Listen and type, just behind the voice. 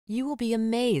You will be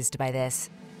amazed by this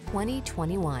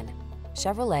 2021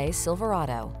 Chevrolet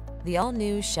Silverado. The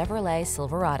all-new Chevrolet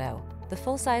Silverado, the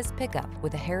full-size pickup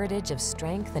with a heritage of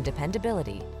strength and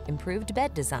dependability, improved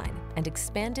bed design, and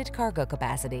expanded cargo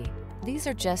capacity. These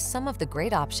are just some of the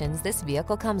great options this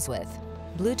vehicle comes with: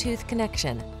 Bluetooth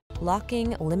connection,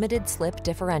 locking limited slip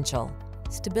differential,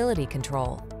 stability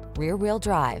control, rear-wheel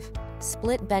drive,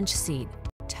 split bench seat,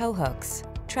 tow hooks,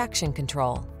 traction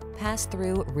control,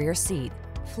 pass-through rear seat,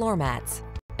 floor mats,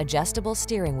 adjustable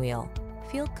steering wheel.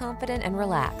 Feel confident and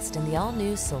relaxed in the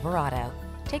all-new Silverado.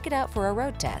 Take it out for a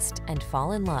road test and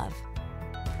fall in love.